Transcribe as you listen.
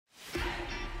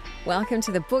Welcome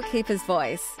to The Bookkeeper's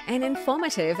Voice, an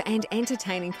informative and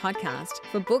entertaining podcast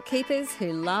for bookkeepers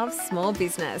who love small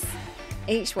business.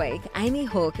 Each week, Amy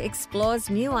Hook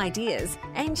explores new ideas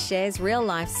and shares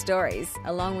real-life stories,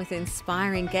 along with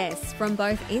inspiring guests from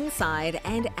both inside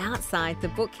and outside the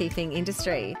bookkeeping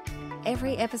industry.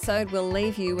 Every episode will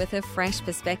leave you with a fresh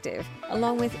perspective,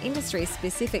 along with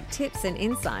industry-specific tips and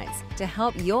insights to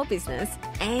help your business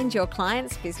and your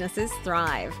clients' businesses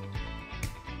thrive.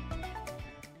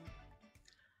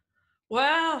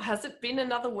 Wow, has it been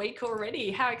another week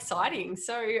already? How exciting.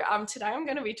 So today I'm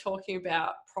going to be talking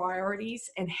about priorities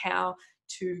and how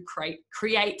to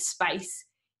create space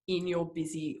in your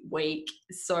busy week.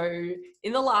 So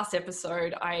in the last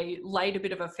episode, I laid a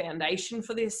bit of a foundation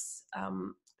for this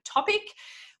topic,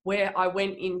 where I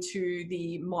went into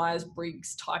the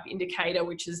Myers-Briggs type indicator,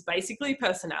 which is basically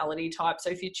personality type. So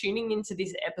if you're tuning into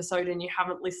this episode and you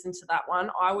haven't listened to that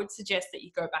one, I would suggest that you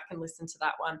go back and listen to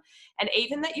that one. And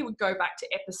even that you would go back to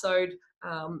episode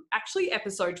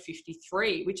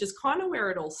 53, which is kind of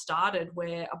where it all started,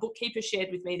 where a bookkeeper shared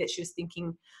with me that she was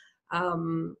thinking,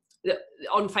 on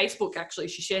Facebook, actually,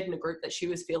 she shared in a group that she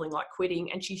was feeling like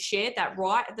quitting. And she shared that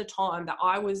right at the time that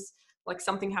I was like,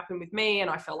 something happened with me and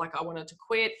I felt like I wanted to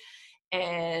quit.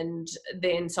 And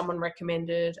then someone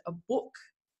recommended a book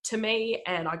to me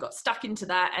and I got stuck into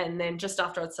that. And then just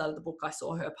after I'd started the book, I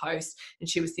saw her post and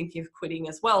she was thinking of quitting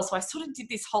as well. So I sort of did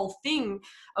this whole thing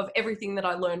of everything that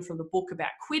I learned from the book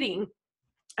about quitting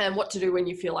and what to do when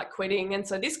you feel like quitting. And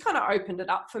so this kind of opened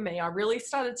it up for me. I really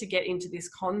started to get into this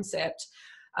concept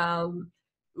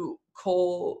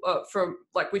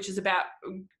which is about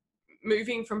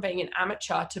moving from being an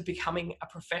amateur to becoming a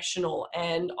professional.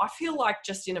 And I feel like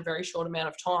just in a very short amount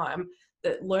of time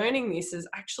that learning this has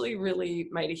actually really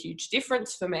made a huge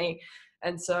difference for me.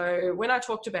 And so when I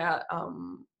talked about,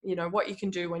 what you can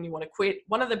do when you want to quit,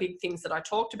 one of the big things that I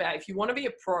talked about, if you want to be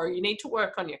a pro, you need to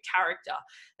work on your character.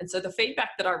 And so the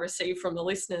feedback that I received from the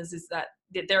listeners is that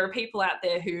there are people out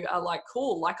there who are like,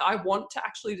 cool, like I want to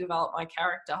actually develop my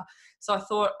character. So I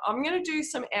thought I'm going to do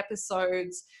some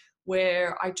episodes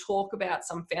where I talk about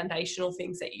some foundational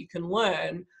things that you can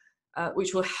learn,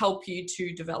 which will help you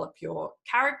to develop your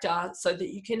character so that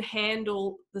you can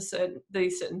handle these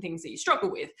certain things that you struggle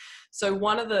with. So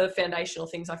one of the foundational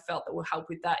things I felt that will help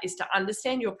with that is to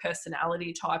understand your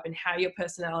personality type and how your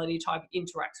personality type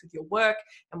interacts with your work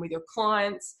and with your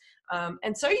clients.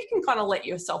 And so you can kind of let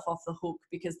yourself off the hook,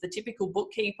 because the typical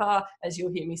bookkeeper, as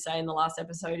you'll hear me say in the last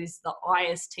episode, is the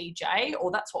ISTJ, or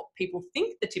that's what people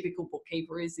think the typical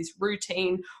bookkeeper is, this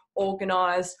routine,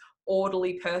 organized,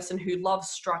 orderly person who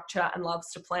loves structure and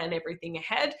loves to plan everything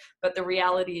ahead. But the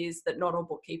reality is that not all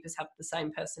bookkeepers have the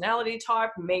same personality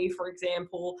type. Me, for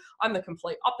example, I'm the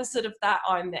complete opposite of that.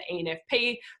 I'm the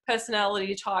ENFP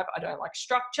personality type. I don't like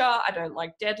structure. I don't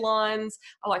like deadlines.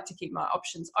 I like to keep my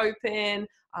options open.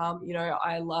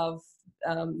 I love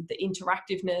the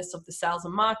interactiveness of the sales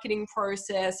and marketing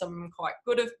process. I'm quite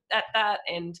good at that.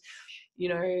 And,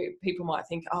 people might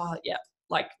think, oh, yeah,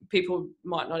 like people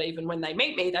might not even, when they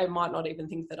meet me, they might not even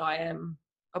think that I am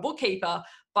a bookkeeper.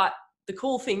 But the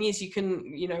cool thing is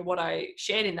what I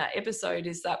shared in that episode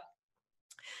is that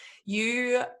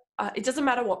it doesn't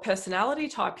matter what personality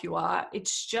type you are.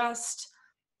 It's just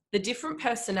the different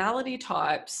personality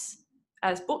types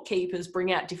as bookkeepers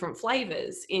bring out different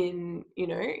flavors and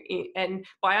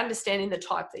by understanding the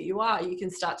type that you are, you can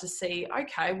start to see,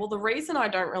 okay, well, the reason I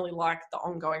don't really like the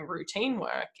ongoing routine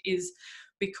work is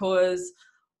because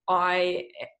I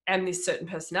am this certain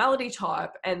personality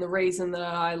type, and the reason that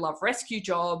I love rescue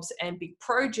jobs and big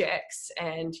projects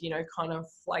and, kind of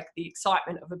like the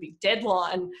excitement of a big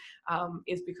deadline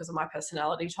is because of my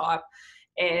personality type.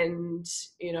 And,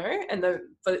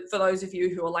 for those of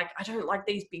you who are like, I don't like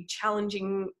these big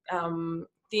challenging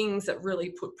things that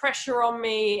really put pressure on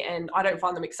me and I don't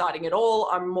find them exciting at all.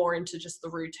 I'm more into just the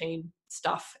routine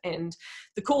stuff. And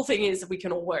the cool thing is that we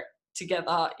can all work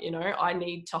together. I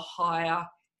need to hire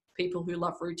people who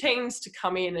love routines to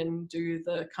come in and do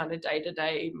the kind of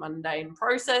day-to-day mundane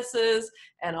processes.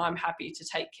 And I'm happy to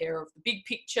take care of the big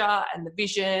picture and the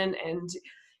vision and,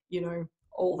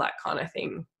 all that kind of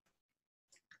thing.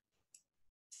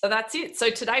 So that's it. So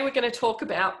today we're going to talk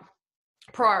about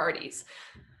priorities.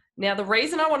 Now, the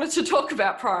reason I wanted to talk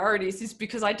about priorities is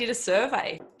because I did a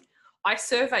survey. I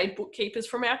surveyed bookkeepers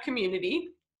from our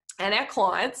community and our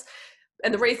clients.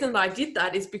 And the reason that I did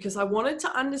that is because I wanted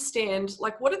to understand,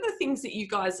 like, what are the things that you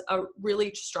guys are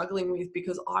really struggling with,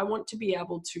 because I want to be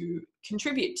able to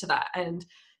contribute to that. And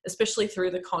especially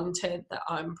through the content that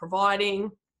I'm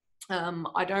providing,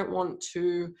 I don't want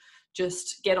to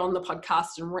just get on the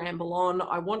podcast and ramble on.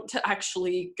 I want to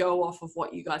actually go off of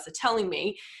what you guys are telling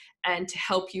me and to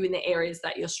help you in the areas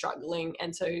that you're struggling.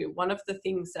 And so one of the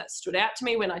things that stood out to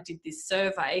me when I did this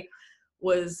survey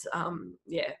was,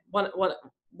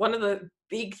 one of the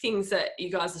big things that you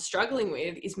guys are struggling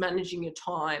with is managing your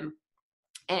time.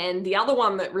 And the other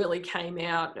one that really came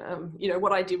out,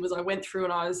 what I did was I went through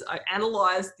and I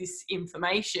analysed this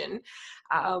information,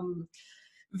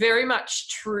 very much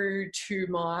true to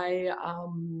my,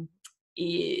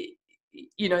 the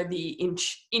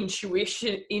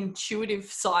intuitive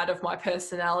side of my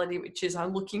personality, which is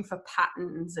I'm looking for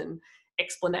patterns and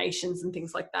explanations and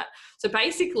things like that. So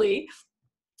basically,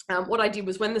 what I did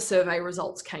was when the survey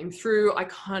results came through, I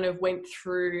kind of went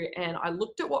through and I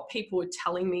looked at what people were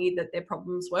telling me that their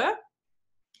problems were.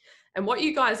 And what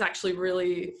you guys actually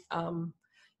really,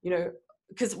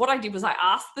 because what I did was I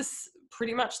asked this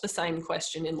pretty much the same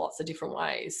question in lots of different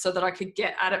ways so that I could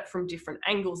get at it from different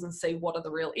angles and see what are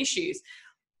the real issues.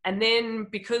 And then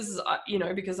because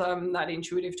I'm that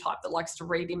intuitive type that likes to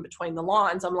read in between the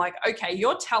lines, I'm like, okay,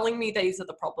 you're telling me these are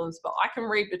the problems, but I can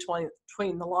read between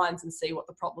the lines and see what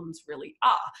the problems really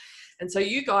are. And so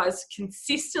you guys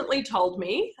consistently told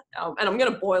me, and I'm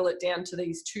going to boil it down to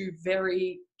these two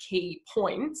very key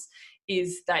points,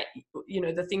 is that,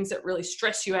 the things that really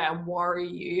stress you out and worry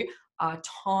you are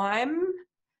time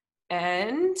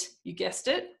and, you guessed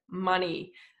it,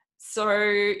 money. So,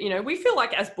 we feel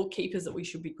like as bookkeepers that we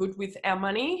should be good with our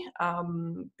money,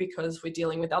 because we're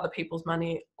dealing with other people's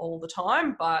money all the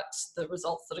time. But the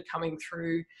results that are coming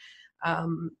through,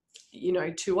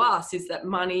 to us is that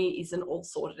money isn't all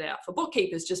sorted out for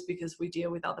bookkeepers. Just because we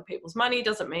deal with other people's money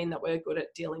doesn't mean that we're good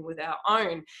at dealing with our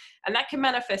own. And that can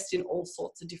manifest in all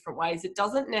sorts of different ways. It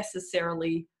doesn't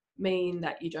necessarily mean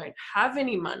that you don't have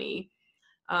any money.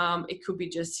 It could be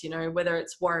just, whether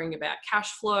it's worrying about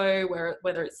cash flow,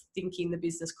 whether it's thinking the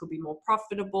business could be more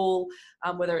profitable,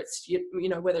 whether it's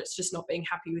just not being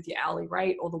happy with your hourly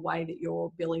rate or the way that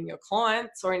you're billing your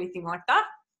clients or anything like that.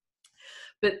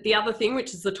 But the other thing,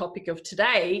 which is the topic of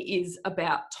today, is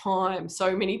about time.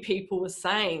 So many people were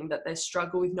saying that they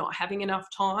struggle with not having enough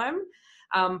time.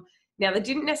 Now, they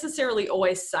didn't necessarily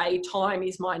always say time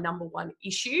is my number one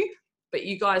issue, but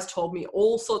you guys told me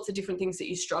all sorts of different things that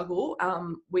you struggle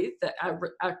with that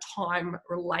are time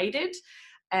related.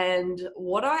 And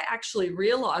what I actually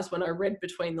realized when I read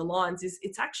between the lines is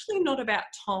it's actually not about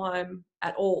time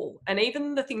at all. And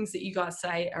even the things that you guys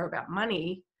say are about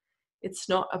money, it's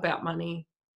not about money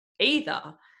either.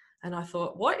 And I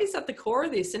thought, what is at the core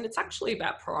of this? And it's actually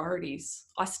about priorities.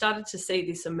 I started to see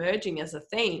this emerging as a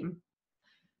theme,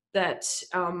 that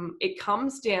it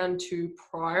comes down to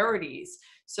priorities.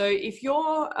 So if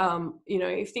you're,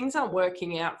 if things aren't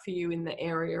working out for you in the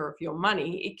area of your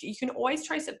money, you can always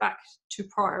trace it back to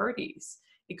priorities.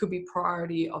 It could be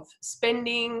priority of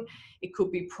spending. It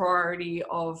could be priority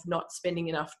of not spending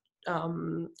enough,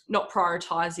 not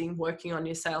prioritizing working on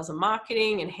your sales and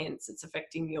marketing, and hence it's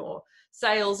affecting your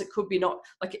sales. It could be not,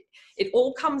 it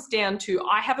all comes down to,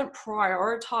 I haven't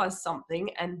prioritized something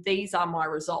and these are my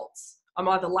results. I'm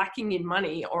either lacking in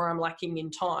money or I'm lacking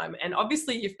in time. And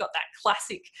obviously you've got that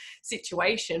classic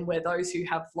situation where those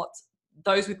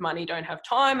with money don't have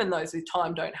time and those with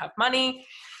time don't have money.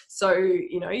 So,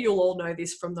 you'll all know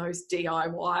this from those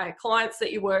DIY clients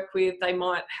that you work with. They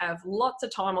might have lots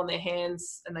of time on their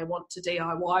hands and they want to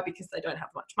DIY because they don't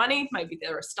have much money. Maybe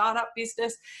they're a startup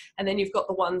business. And then you've got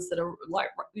the ones that are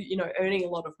earning a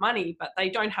lot of money, but they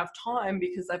don't have time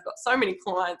because they've got so many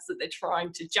clients that they're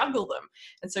trying to juggle them.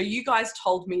 And so you guys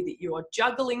told me that you are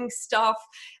juggling stuff,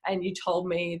 and you told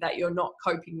me that you're not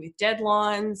coping with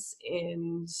deadlines,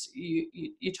 and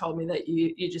you told me that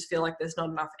you just feel like there's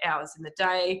not enough hours in the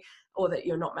day, or that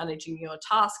you're not managing your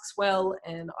tasks well.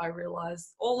 And I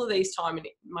realized all of these time and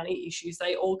money issues,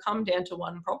 they all come down to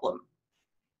one problem,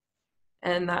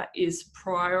 and that is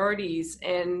priorities.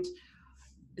 And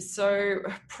so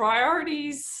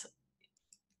priorities,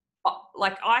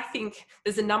 I think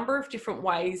there's a number of different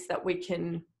ways that we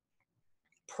can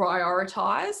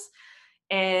prioritize.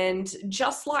 And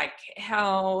just like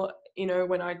how,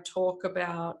 when I talk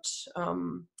about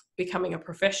becoming a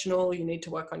professional, you need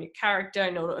to work on your character.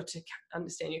 In order to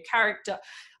understand your character,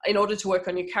 in order to work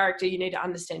on your character, you need to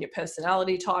understand your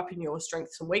personality type and your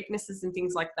strengths and weaknesses and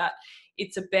things like that.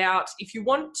 It's about, if you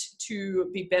want to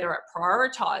be better at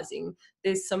prioritizing,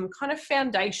 there's some kind of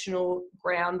foundational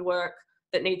groundwork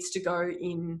that needs to go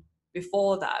in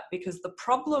before that, because the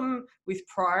problem with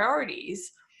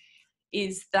priorities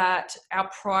is that our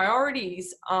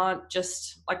priorities aren't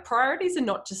just, priorities are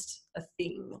not just a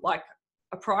thing.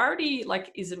 A priority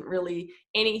isn't really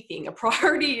anything. A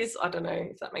priority is, I don't know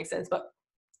if that makes sense, but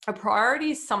a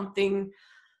priority is something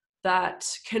that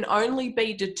can only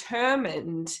be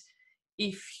determined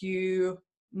if you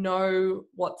know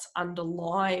what's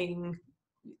underlying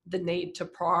the need to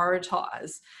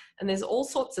prioritize. And there's all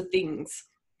sorts of things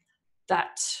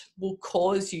that will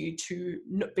cause you to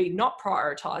be not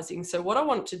prioritizing. So what I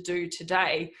want to do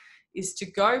today is to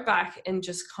go back and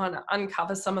just kind of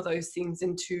uncover some of those things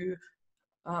and to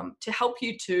help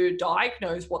you to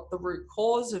diagnose what the root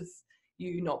cause of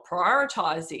you not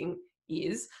prioritizing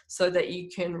is, so that you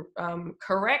can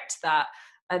correct that,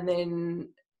 and then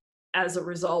as a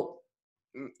result,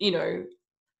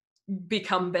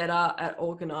 become better at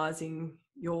organizing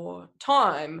your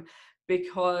time.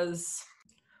 Because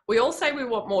we all say we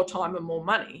want more time and more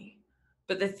money,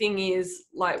 but the thing is,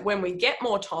 like, when we get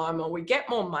more time or we get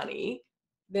more money,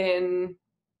 then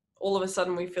all of a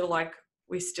sudden we feel like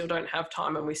we still don't have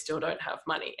time and we still don't have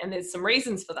money. And there's some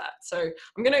reasons for that. So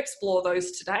I'm going to explore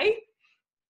those today.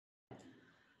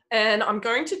 And I'm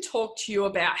going to talk to you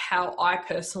about how I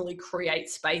personally create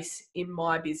space in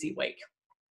my busy week.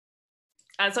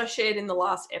 As I shared in the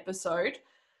last episode,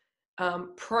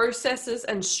 processes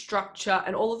and structure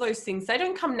and all of those things, they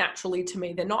don't come naturally to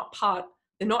me. They're not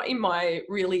in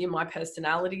my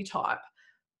personality type.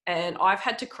 And I've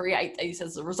had to create these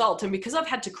as a result. And because I've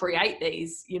had to create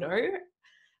these,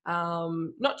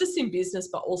 not just in business,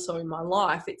 but also in my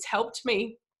life, it's helped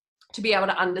me to be able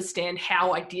to understand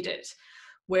how I did it.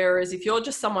 Whereas if you're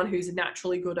just someone who's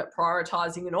naturally good at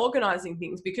prioritizing and organizing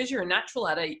things, because you're a natural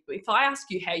at it, if I ask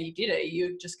you how you did it,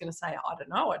 you're just going to say, I don't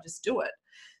know, I just do it.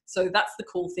 So that's the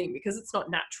cool thing, because it's not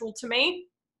natural to me.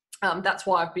 That's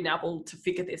why I've been able to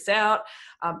figure this out,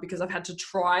 because I've had to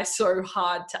try so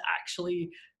hard to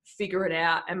actually figure it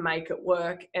out and make it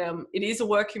work. It is a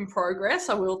work in progress,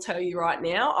 I will tell you right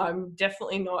now. I'm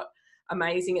definitely not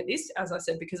amazing at this, as I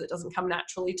said, because it doesn't come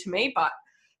naturally to me, but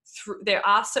there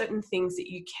are certain things that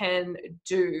you can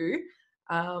do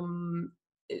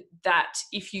that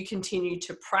if you continue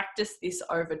to practice this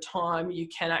over time, you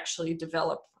can actually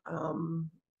develop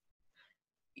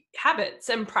habits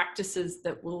and practices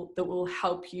that will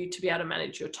help you to be able to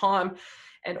manage your time,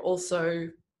 and also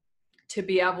to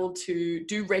be able to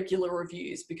do regular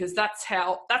reviews, because that's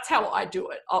how I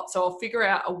do it. So I'll figure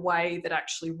out a way that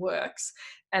actually works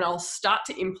and I'll start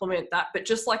to implement that. But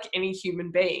just like any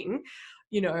human being,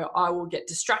 I will get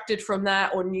distracted from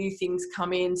that, or new things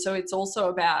come in. So it's also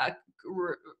about,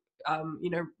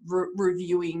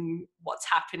 reviewing what's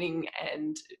happening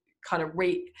and kind of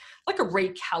like a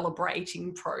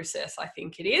recalibrating process, I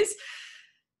think it is.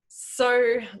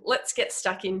 So let's get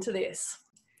stuck into this.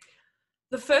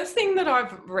 The first thing that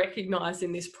I've recognized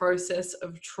in this process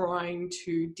of trying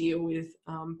to deal with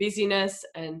busyness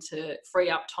and to free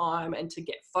up time and to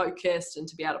get focused and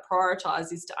to be able to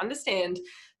prioritize is to understand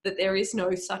that there is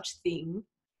no such thing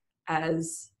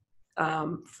as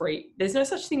there's no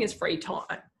such thing as free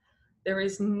time. There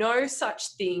is no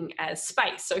such thing as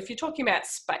space. So if you're talking about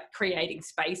creating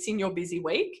space in your busy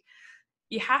week,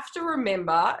 you have to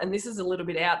remember, and this is a little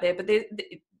bit out there, but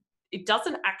it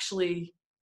doesn't actually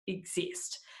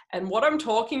exist. And what I'm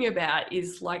talking about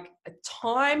is like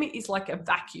time is like a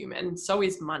vacuum, and so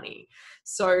is money.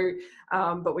 So,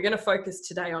 but we're going to focus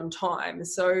today on time.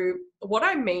 So what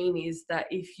I mean is that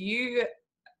if you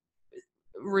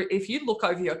look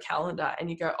over your calendar and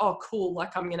you go, oh, cool,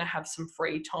 like I'm going to have some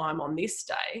free time on this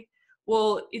day.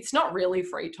 Well, it's not really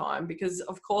free time, because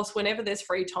of course, whenever there's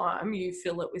free time, you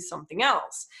fill it with something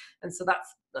else. And so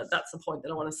that's the point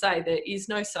that I want to say. There is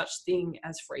no such thing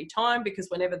as free time, because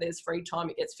whenever there's free time,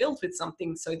 it gets filled with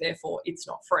something. So therefore it's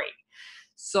not free.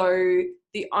 So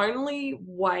the only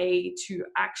way to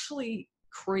actually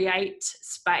create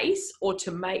space or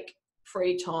to make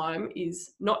free time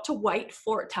is not to wait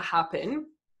for it to happen,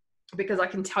 because I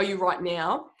can tell you right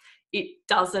now, it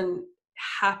doesn't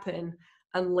happen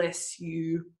unless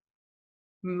you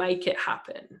make it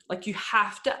happen. Like, you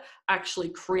have to actually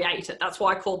create it. That's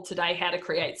why I called today How to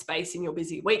Create Space in Your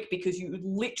Busy Week, because you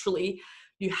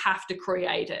have to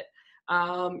create it.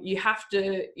 You have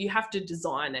to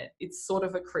design it. It's sort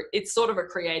of a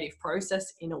creative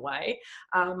process in a way,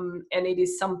 and it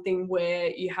is something where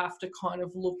you have to kind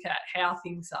of look at how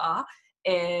things are,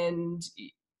 and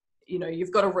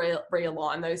you've got to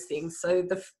realign those things. So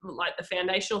the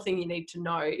foundational thing you need to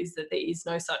know is that there is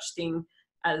no such thing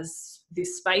as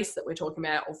this space that we're talking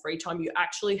about, or free time. You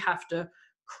actually have to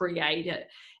create it.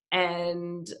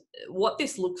 And what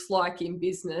this looks like in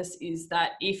business is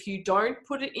that if you don't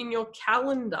put it in your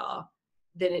calendar,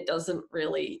 then it doesn't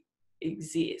really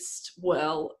exist.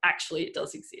 Well, actually it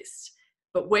does exist.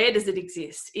 But where does it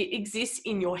exist? It exists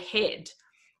in your head.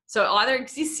 So either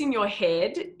exists in your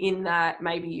head in that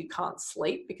maybe you can't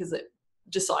sleep because it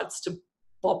decides to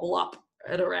bobble up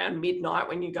at around midnight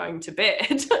when you're going to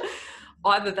bed,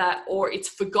 either that or it's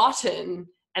forgotten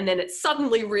and then it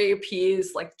suddenly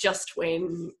reappears like just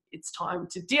when it's time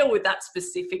to deal with that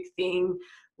specific thing,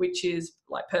 which is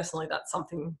like, personally, that's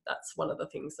one of the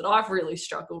things that I've really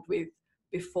struggled with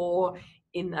before,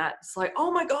 in that it's like,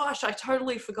 oh my gosh, I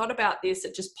totally forgot about this.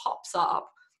 It just pops up.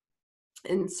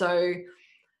 And so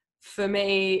for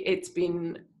me, it's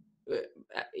been,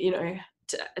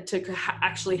 to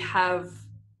actually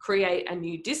create a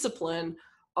new discipline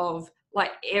of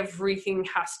like, everything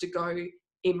has to go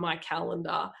in my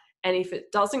calendar. And if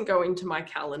it doesn't go into my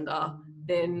calendar,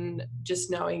 then just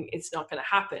knowing it's not going to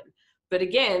happen. But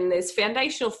again, there's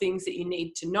foundational things that you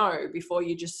need to know before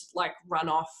you just like run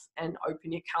off and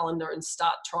open your calendar and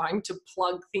start trying to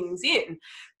plug things in.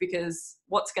 Because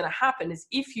what's going to happen is,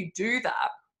 if you do that,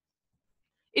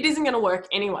 it isn't going to work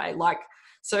anyway. Like,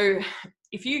 so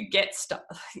if you get stuck,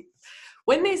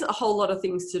 when there's a whole lot of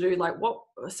things to do, like what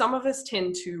some of us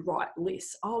tend to write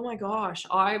lists. Oh my gosh,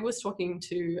 I was talking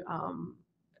to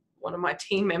one of my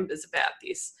team members about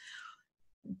this.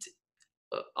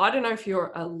 I don't know if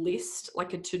you're a list,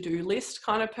 like a to-do list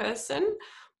kind of person,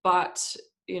 but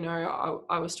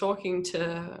I was talking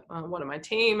to one of my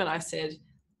team, and I said,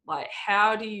 like,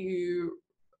 how do you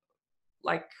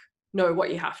like know what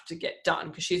you have to get done?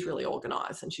 Because she's really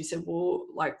organized, and she said, well,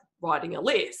 like writing a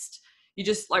list, you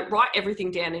just like write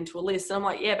everything down into a list. And I'm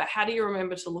like, yeah, but how do you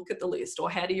remember to look at the list, or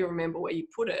how do you remember where you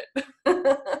put it?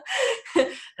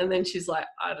 And then she's like,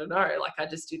 I don't know, like I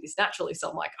just do this naturally.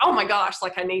 So I'm like, oh my gosh,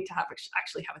 like I need to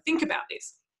actually have a think about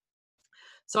this.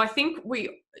 So I think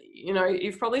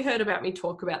you've probably heard about me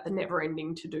talk about the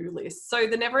never-ending to-do list. So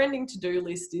the never-ending to-do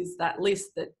list is that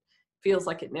list that feels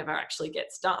like it never actually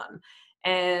gets done.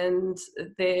 And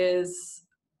there's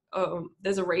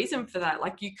a reason for that.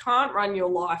 Like, you can't run your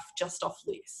life just off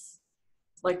lists.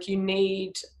 Like, you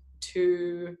need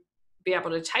to be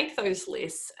able to take those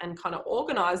lists and kind of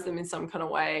organize them in some kind of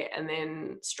way, and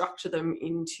then structure them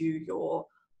into your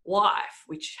life,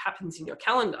 which happens in your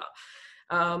calendar.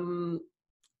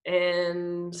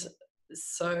 And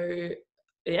so,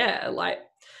 yeah, like,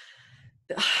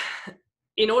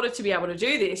 in order to be able to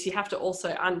do this, you have to also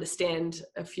understand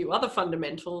a few other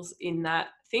fundamentals, in that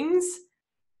things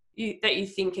that you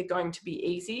think are going to be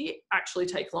easy actually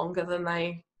take longer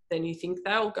than you think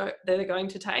they're going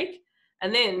to take.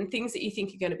 And then things that you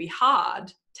think are going to be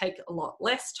hard take a lot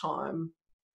less time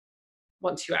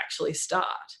once you actually start.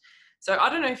 So I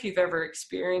don't know if you've ever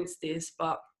experienced this,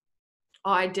 but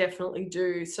I definitely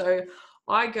do. So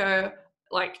I go,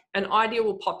 like, an idea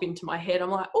will pop into my head.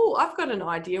 I'm like, oh, I've got an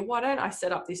idea. Why don't I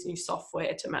set up this new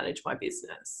software to manage my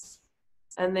business?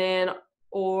 And then,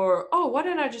 or, oh, why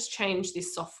don't I just change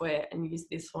this software and use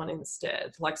this one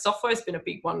instead? Like, software's been a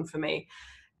big one for me.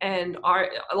 And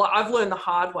I've learned the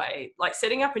hard way, like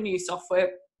setting up a new software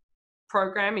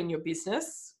program in your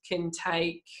business can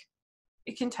take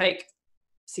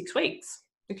 6 weeks.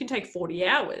 It can take 40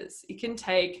 hours. It can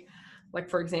take, like,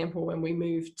 for example, when we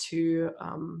moved to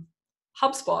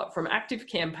HubSpot from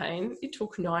ActiveCampaign, it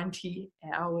took 90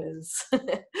 hours.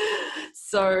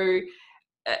 So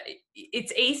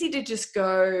it's easy to just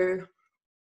go,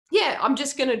 yeah, I'm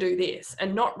just going to do this,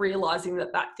 and not realizing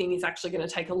that that thing is actually going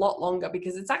to take a lot longer,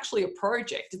 because it's actually a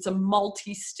project. It's a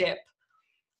multi-step,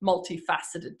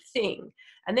 multifaceted thing.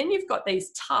 And then you've got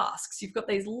these tasks. You've got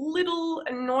these little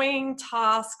annoying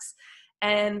tasks,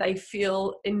 and they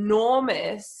feel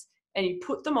enormous, and you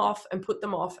put them off and put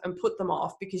them off and put them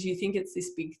off because you think it's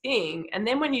this big thing. And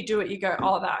then when you do it, you go,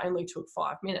 oh, that only took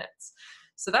 5 minutes.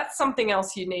 So that's something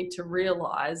else you need to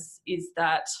realize, is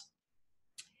that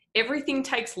everything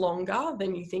takes longer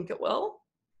than you think it will.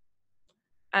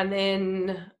 And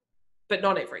then, but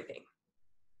not everything,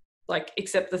 like,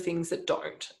 except the things that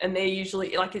don't. And they're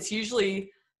usually, like, it's usually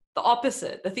the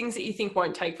opposite. The things that you think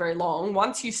won't take very long,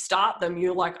 once you start them,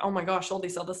 you're like, oh my gosh, all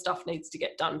this other stuff needs to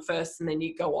get done first. And then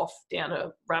you go off down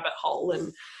a rabbit hole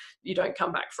and you don't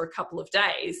come back for a couple of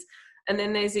days. And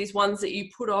then there's these ones that you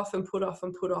put off and put off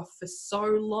and put off for so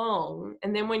long.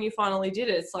 And then when you finally did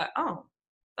it, it's like, oh,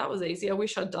 that was easy. I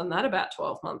wish I'd done that about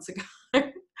 12 months ago.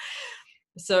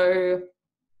 So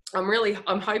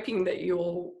I'm hoping that you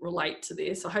all relate to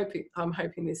this. I'm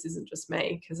hoping this isn't just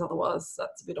me, because otherwise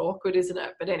that's a bit awkward, isn't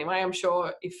it? But anyway, I'm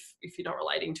sure if you're not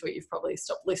relating to it, you've probably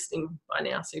stopped listening by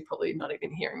now. So you're probably not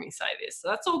even hearing me say this. So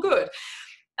that's all good.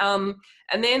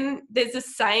 And then there's a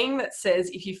saying that says,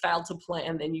 if you fail to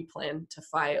plan, then you plan to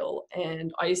fail.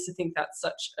 And I used to think that's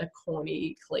such a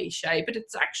corny cliche, but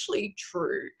it's actually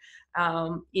true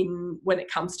when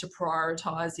it comes to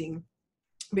prioritizing,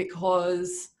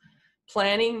 because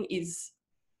planning is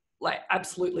like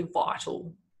absolutely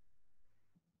vital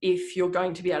if you're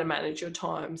going to be able to manage your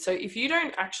time. So if you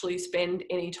don't actually spend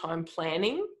any time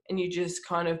planning and you just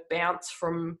kind of bounce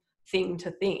from thing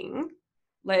to thing,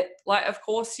 like of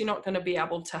course you're not going to be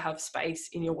able to have space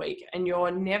in your week, and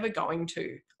you're never going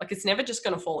to, like, it's never just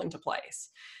going to fall into place.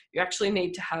 You actually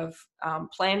need to have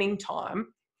planning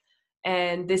time.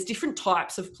 And there's different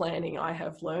types of planning I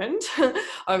have learned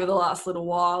over the last little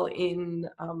while in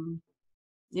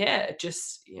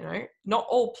just, not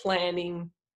all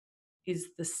planning is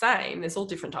the same. There's all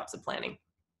different types of planning.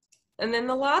 And then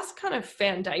the last kind of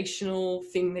foundational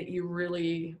thing that you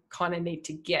really kind of need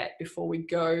to get before we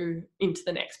go into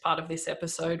the next part of this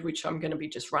episode, which I'm going to be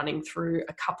just running through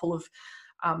a couple of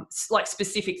like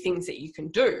specific things that you can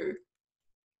do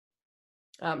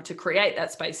to create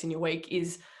that space in your week,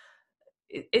 is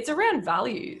it's around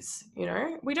values.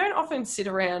 We don't often sit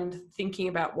around thinking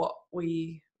about what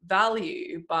we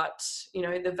value, but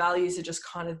the values are just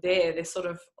kind of there. They're sort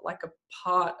of like a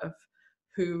part of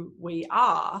who we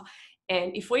are.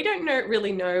 And if we don't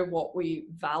really know what we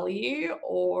value,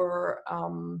 or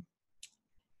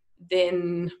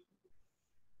then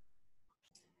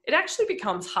it actually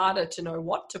becomes harder to know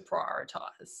what to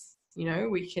prioritize.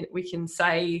 We can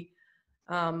say,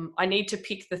 I need to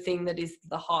pick the thing that is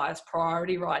the highest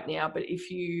priority right now. But if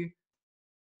you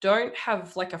don't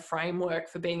have like a framework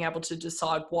for being able to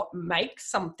decide what makes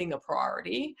something a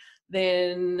priority,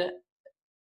 then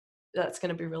that's going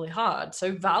to be really hard.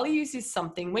 So values is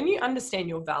something, when you understand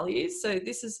your values, so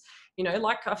this is,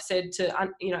 like I've said,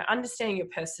 understanding your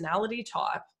personality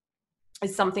type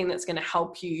is something that's going to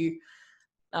help you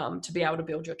to be able to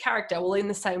build your character. Well, in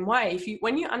the same way,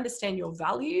 when you understand your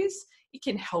values, it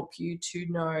can help you to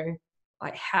know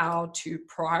like how to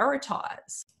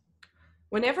prioritize.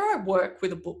 Whenever I work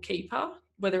with a bookkeeper,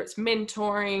 whether it's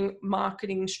mentoring,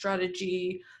 marketing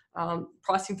strategy,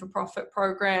 pricing for profit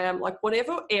program, like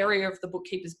whatever area of the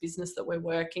bookkeeper's business that we're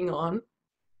working on,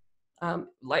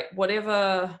 like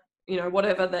whatever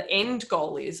the end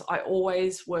goal is, I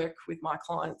always work with my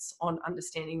clients on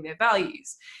understanding their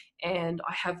values. And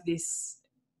I have this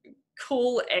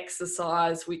cool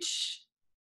exercise, which,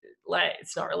 like,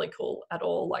 it's not really cool at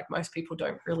all. Like, most people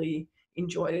don't really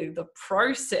enjoy the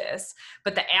process,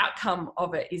 but the outcome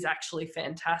of it is actually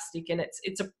fantastic. And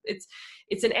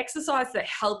it's an exercise that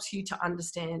helps you to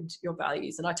understand your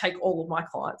values. And I take all of my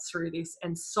clients through this,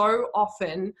 and so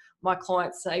often my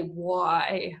clients say,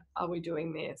 why are we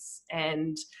doing this?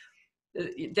 And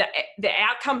the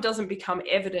outcome doesn't become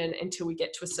evident until we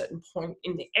get to a certain point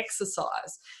in the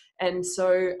exercise. And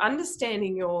so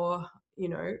understanding your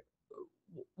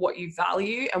what you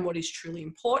value and what is truly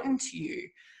important to you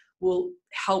will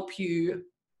help you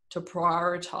to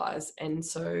prioritize. And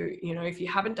so, if you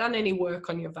haven't done any work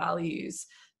on your values,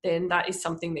 then that is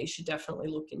something that you should definitely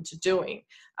look into doing.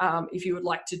 If you would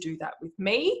like to do that with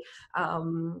me,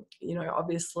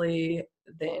 obviously,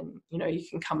 then, you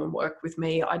can come and work with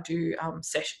me. I do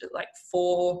like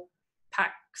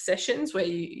 4-pack sessions where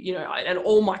and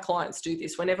all my clients do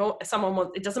this. Whenever someone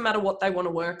wants, it doesn't matter what they want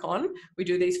to work on, we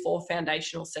do these 4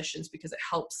 foundational sessions because it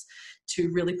helps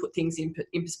to really put things in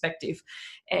perspective.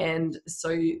 And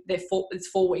so it's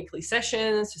 4 weekly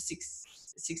sessions for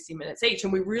 60 minutes each,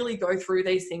 and we really go through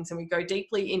these things, and we go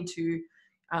deeply into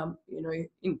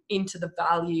into the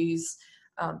values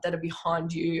that are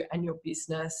behind you and your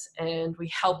business, and we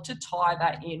help to tie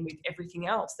that in with everything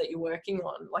else that you're working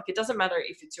on. Like, it doesn't matter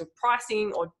if it's your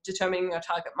pricing, or determining a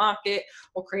target market,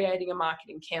 or creating a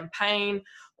marketing campaign,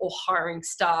 or hiring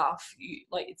staff.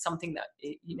 It's something that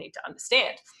you need to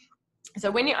understand. So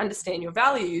when you understand your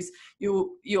values,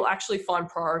 you'll actually find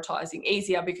prioritizing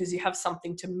easier, because you have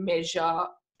something to measure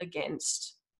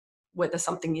against whether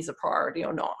something is a priority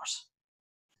or not.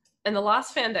 And the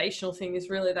last foundational thing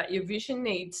is really that your vision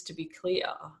needs to be clear.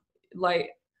 Like,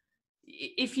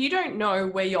 if you don't know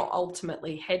where you're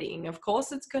ultimately heading, of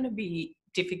course it's going to be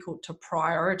difficult to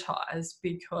prioritize,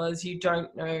 because you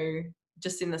don't know,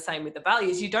 just in the same with the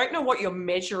values, you don't know what you're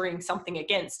measuring something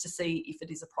against to see if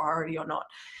it is a priority or not.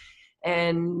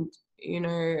 And,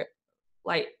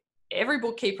 like, every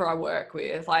bookkeeper I work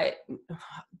with, like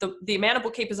the amount of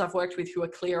bookkeepers I've worked with who are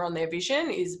clear on their vision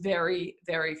is very,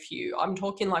 very few. I'm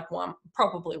talking like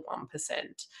probably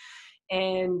 1%.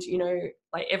 And,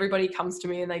 like, everybody comes to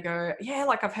me and they go, yeah,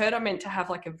 like, I've heard I'm meant to have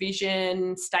like a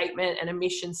vision statement and a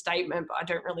mission statement, but I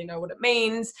don't really know what it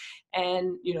means.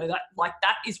 And,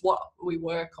 that is what we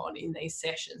work on in these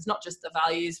sessions, not just the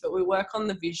values, but we work on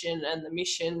the vision and the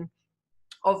mission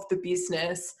of the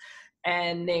business,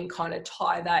 and then kind of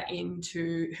tie that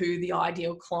into who the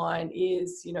ideal client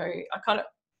is.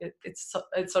 it's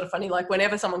sort of funny. Like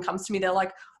whenever someone comes to me, they're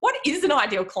like, what is an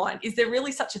ideal client? Is there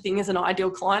really such a thing as an ideal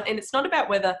client? And it's not about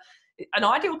whether an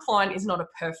ideal client is not a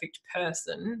perfect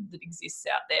person that exists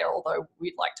out there, although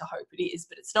we'd like to hope it is,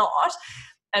 but it's not.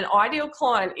 An ideal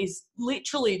client is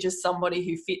literally just somebody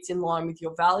who fits in line with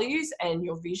your values and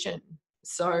your vision.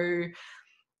 So,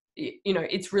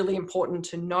 it's really important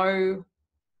to know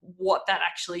what that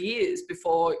actually is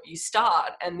before you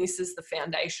start. And this is the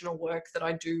foundational work that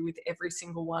I do with every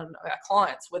single one of our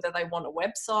clients, whether they want a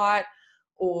website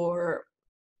or,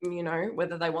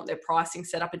 whether they want their pricing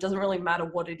set up. It doesn't really matter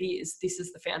what it is. This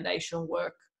is the foundational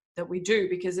work that we do,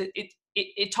 because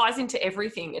it ties into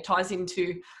everything. It ties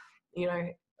into,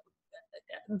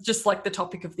 just like the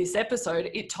topic of this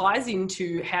episode, it ties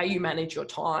into how you manage your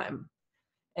time.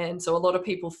 And so a lot of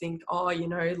people think,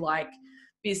 like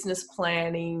business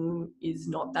planning is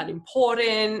not that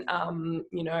important. I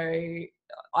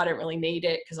don't really need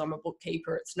it because I'm a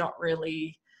bookkeeper. It's not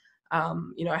really, I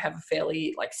have a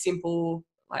fairly like simple,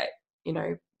 like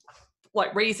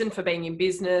reason for being in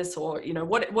business, or,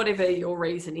 whatever your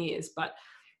reason is. But,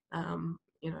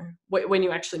 when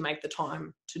you actually make the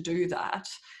time to do that,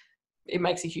 it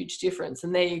makes a huge difference.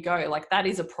 And there you go. Like that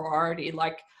is a priority.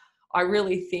 Like I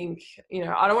really think,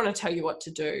 I don't want to tell you what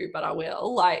to do, but I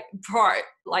will. Like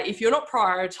if you're not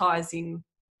prioritizing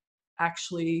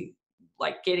actually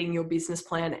like getting your business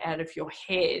plan out of your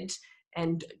head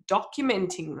and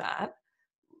documenting that,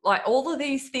 like all of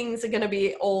these things are going to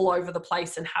be all over the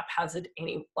place and haphazard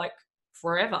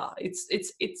forever.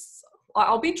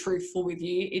 I'll be truthful with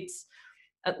you. It's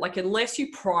like, unless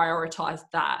you prioritize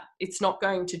that, it's not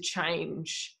going to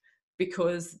change,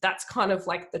 because that's kind of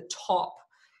like the top.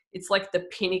 It's like the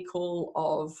pinnacle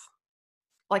of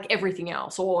like everything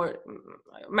else. Or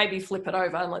maybe flip it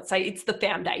over and let's say it's the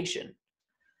foundation.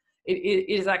 It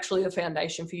is actually the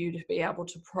foundation for you to be able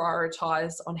to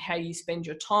prioritize on how you spend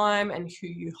your time and who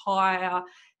you hire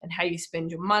and how you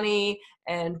spend your money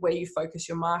and where you focus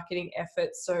your marketing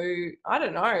efforts. So I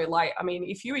don't know,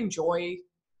 if you enjoy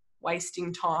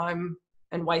wasting time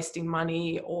and wasting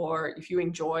money, or if you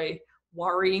enjoy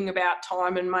worrying about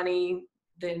time and money,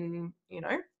 then, you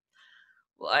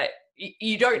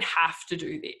don't have to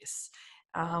do this.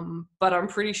 But I'm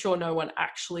pretty sure no one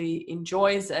actually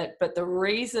enjoys it. But the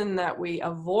reason that we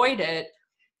avoid it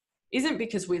isn't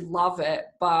because we love it,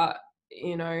 but,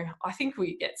 I think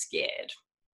we get scared.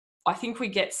 I think we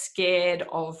get scared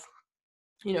of,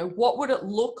 what would it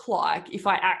look like if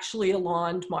I actually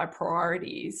aligned my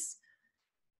priorities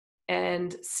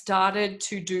and started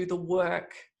to do the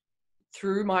work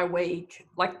through my week,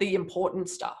 like the important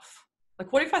stuff.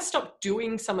 Like, what if I stopped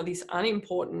doing some of this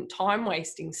unimportant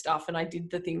time-wasting stuff and I did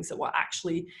the things that were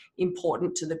actually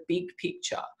important to the big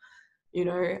picture?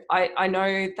 I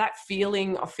know that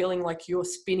feeling of feeling like you're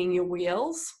spinning your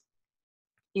wheels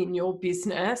in your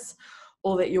business,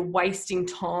 or that you're wasting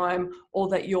time, or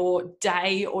that your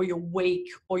day or your week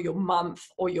or your month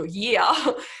or your year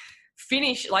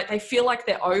finish, like they feel like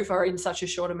they're over in such a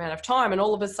short amount of time. And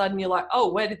all of a sudden you're like,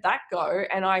 oh, where did that go?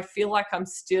 And I feel like I'm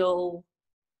still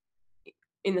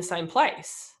in the same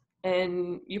place.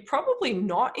 And you're probably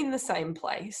not in the same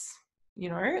place,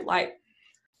 like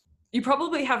you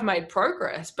probably have made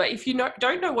progress, but if you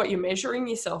don't know what you're measuring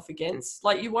yourself against,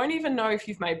 like you won't even know if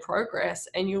you've made progress,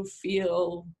 and you'll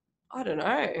feel, I don't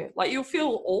know, like you'll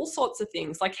feel all sorts of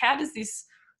things. Like, how does this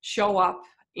show up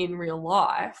in real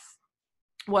life?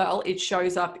 Well, it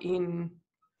shows up in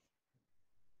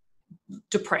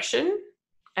depression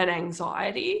and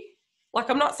anxiety. Like,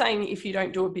 I'm not saying if you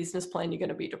don't do a business plan, you're going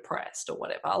to be depressed or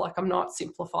whatever. Like, I'm not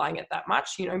simplifying it that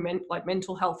much.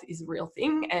 Mental health is a real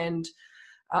thing. And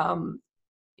I'm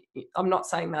not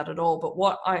saying that at all. But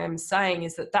what I am saying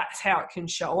is that that's how it can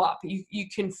show up. You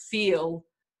can feel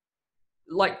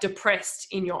like depressed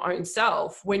in your own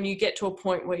self when you get to a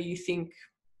point where you think,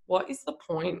 what is the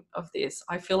point of this?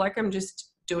 I feel like I'm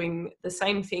just doing the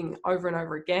same thing over and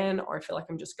over again, or I feel like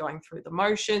I'm just going through the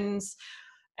motions.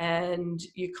 And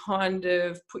you kind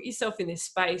of put yourself in this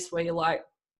space where you're like,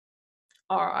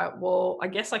 all right, well, I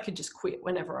guess I could just quit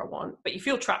whenever I want. But you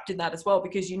feel trapped in that as well,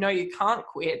 because you can't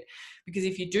quit, because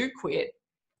if you do quit,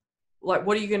 like,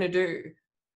 what are you going to do?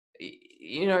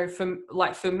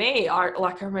 For me, I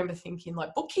remember thinking,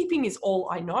 like, bookkeeping is all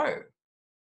I know.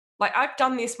 Like, I've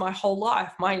done this my whole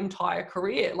life, my entire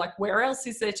career. Like, where else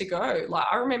is there to go? Like,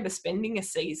 I remember spending a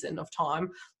season of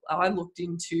time. I looked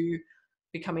into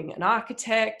becoming an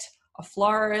architect, a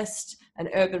florist, an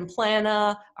urban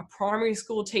planner, a primary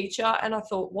school teacher. And I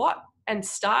thought, what? And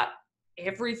start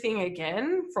everything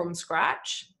again from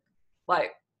scratch?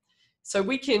 Like, So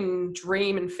we can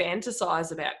dream and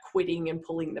fantasize about quitting and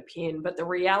pulling the pin, but the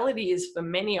reality is, for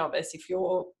many of us, if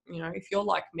you're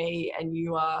like me and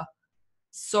you are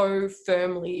so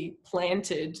firmly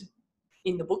planted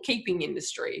in the bookkeeping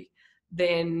industry,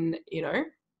 then,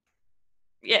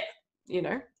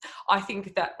 I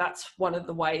think that that's one of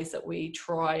the ways that we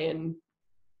try, and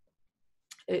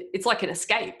it's like an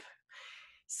escape.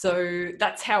 So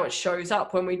that's how it shows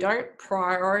up when we don't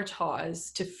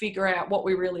prioritize to figure out what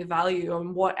we really value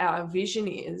and what our vision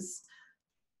is.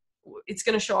 It's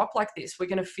going to show up like this. We're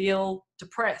going to feel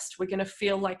depressed. We're going to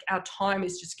feel like our time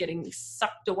is just getting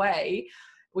sucked away.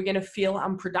 We're going to feel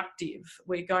unproductive.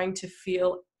 We're going to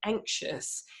feel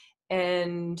anxious.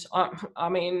 And I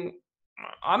mean,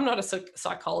 I'm not a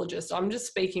psychologist. I'm just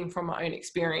speaking from my own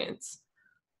experience.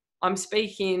 I'm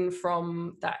speaking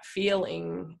from that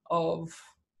feeling of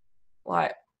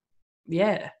like,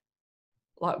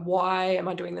 why am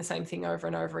I doing the same thing over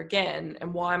and over again?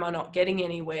 And why am I not getting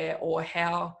anywhere? Or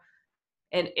how?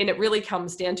 And it really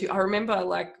comes down to, I remember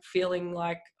like feeling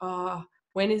like,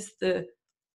 when is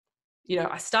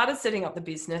I started setting up the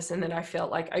business, and then I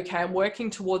felt like, okay, I'm working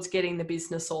towards getting the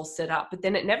business all set up, but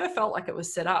then it never felt like it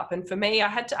was set up. And for me, I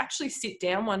had to actually sit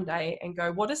down one day and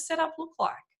go, what does set up look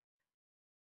like?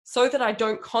 So that I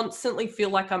don't constantly feel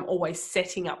like I'm always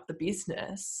setting up the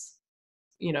business,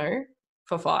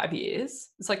 for 5 years.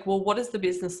 It's like, well, what does the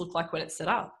business look like when it's set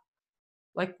up?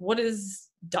 Like, what does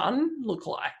done look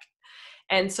like?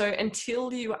 And so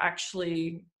until you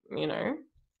actually,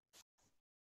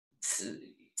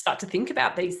 start to think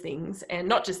about these things, and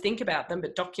not just think about them,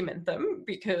 but document them,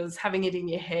 because having it in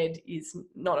your head is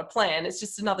not a plan. It's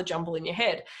just another jumble in your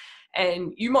head.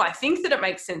 And you might think that it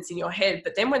makes sense in your head,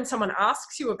 but then when someone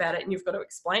asks you about it and you've got to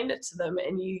explain it to them,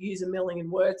 and you use a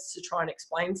million words to try and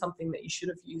explain something that you should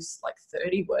have used like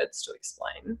 30 words to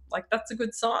explain, like that's a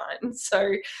good sign.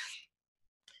 So,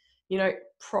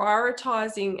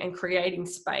 prioritizing and creating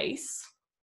space,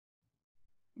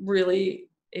 really,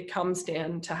 it comes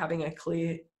down to having a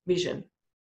clear vision.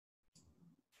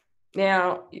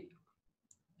 Now,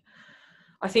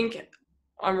 I think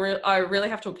I really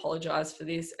have to apologize for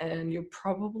this, and you're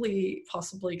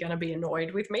possibly going to be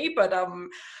annoyed with me, but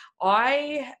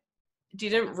I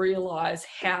didn't realize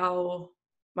how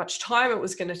much time it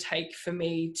was going to take for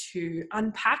me to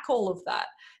unpack all of that.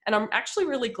 And I'm actually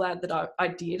really glad that I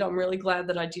did. I'm really glad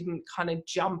that I didn't kind of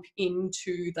jump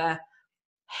into the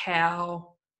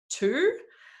how to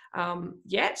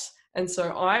yet. And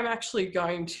so I'm actually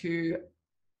going to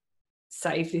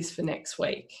save this for next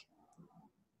week.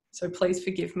 So please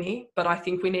forgive me, but I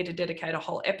think we need to dedicate a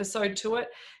whole episode to it.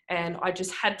 And I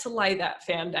just had to lay that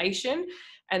foundation.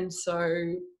 And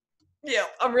so,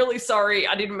 I'm really sorry.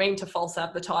 I didn't mean to false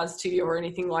advertise to you or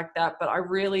anything like that, but I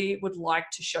really would like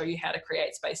to show you how to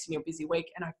create space in your busy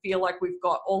week. And I feel like we've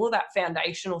got all of that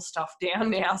foundational stuff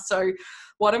down now. So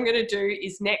what I'm going to do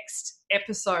is next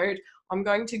episode, I'm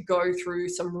going to go through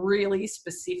some really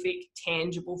specific,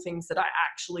 tangible things that I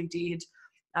actually did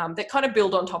that kind of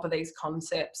build on top of these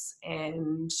concepts.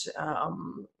 And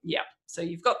so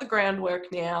you've got the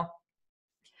groundwork now,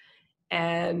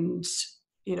 and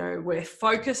we're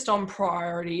focused on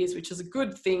priorities, which is a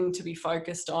good thing to be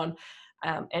focused on.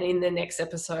 And in the next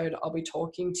episode, I'll be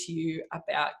talking to you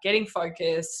about getting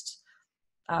focused,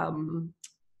 and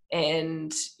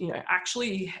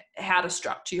actually how to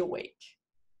structure your week.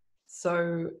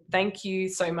 So thank you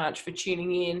so much for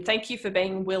tuning in. Thank you for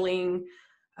being willing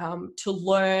to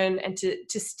learn and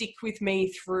to stick with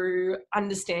me through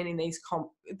understanding these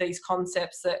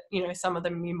concepts that, some of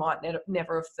them you might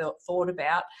never have thought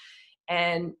about.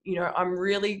 And, I'm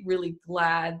really, really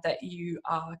glad that you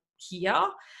are here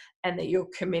and that you're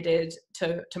committed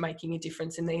to making a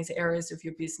difference in these areas of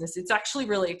your business. It's actually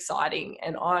really exciting,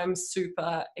 and I'm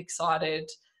super excited.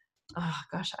 Oh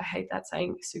gosh, I hate that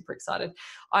saying, super excited.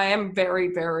 I am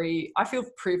very, very, I feel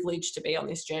privileged to be on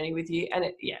this journey with you.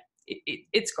 And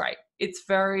it's great. It's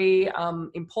very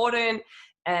important.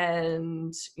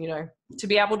 And, to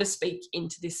be able to speak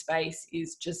into this space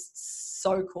is just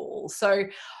so cool. So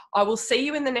I will see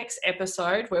you in the next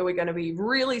episode, where we're going to be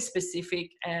really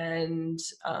specific, and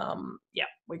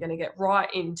we're going to get right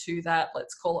into that.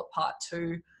 Let's call it part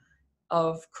 2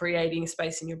 of creating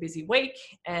space in your busy week.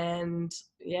 And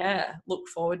look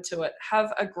forward to it.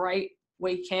 Have a great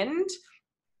weekend,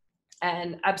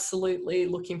 and absolutely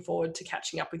looking forward to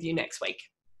catching up with you next week.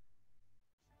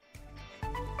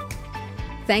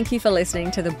 Thank you for listening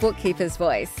to The Bookkeeper's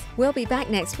Voice. We'll be back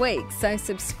next week, so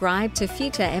subscribe to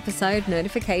future episode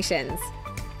notifications.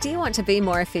 Do you want to be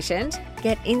more efficient?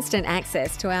 Get instant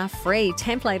access to our free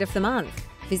template of the month.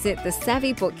 Visit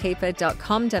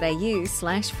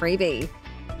thesavvybookkeeper.com.au/freebie.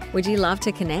 Would you love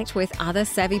to connect with other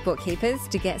savvy bookkeepers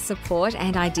to get support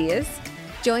and ideas?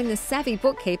 Join the Savvy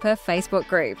Bookkeeper Facebook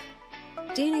group.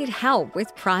 Do you need help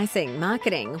with pricing,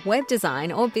 marketing, web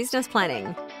design, or business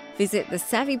planning? Visit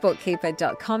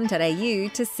thesavvybookkeeper.com.au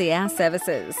to see our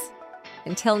services.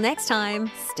 Until next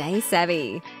time, stay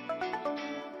savvy.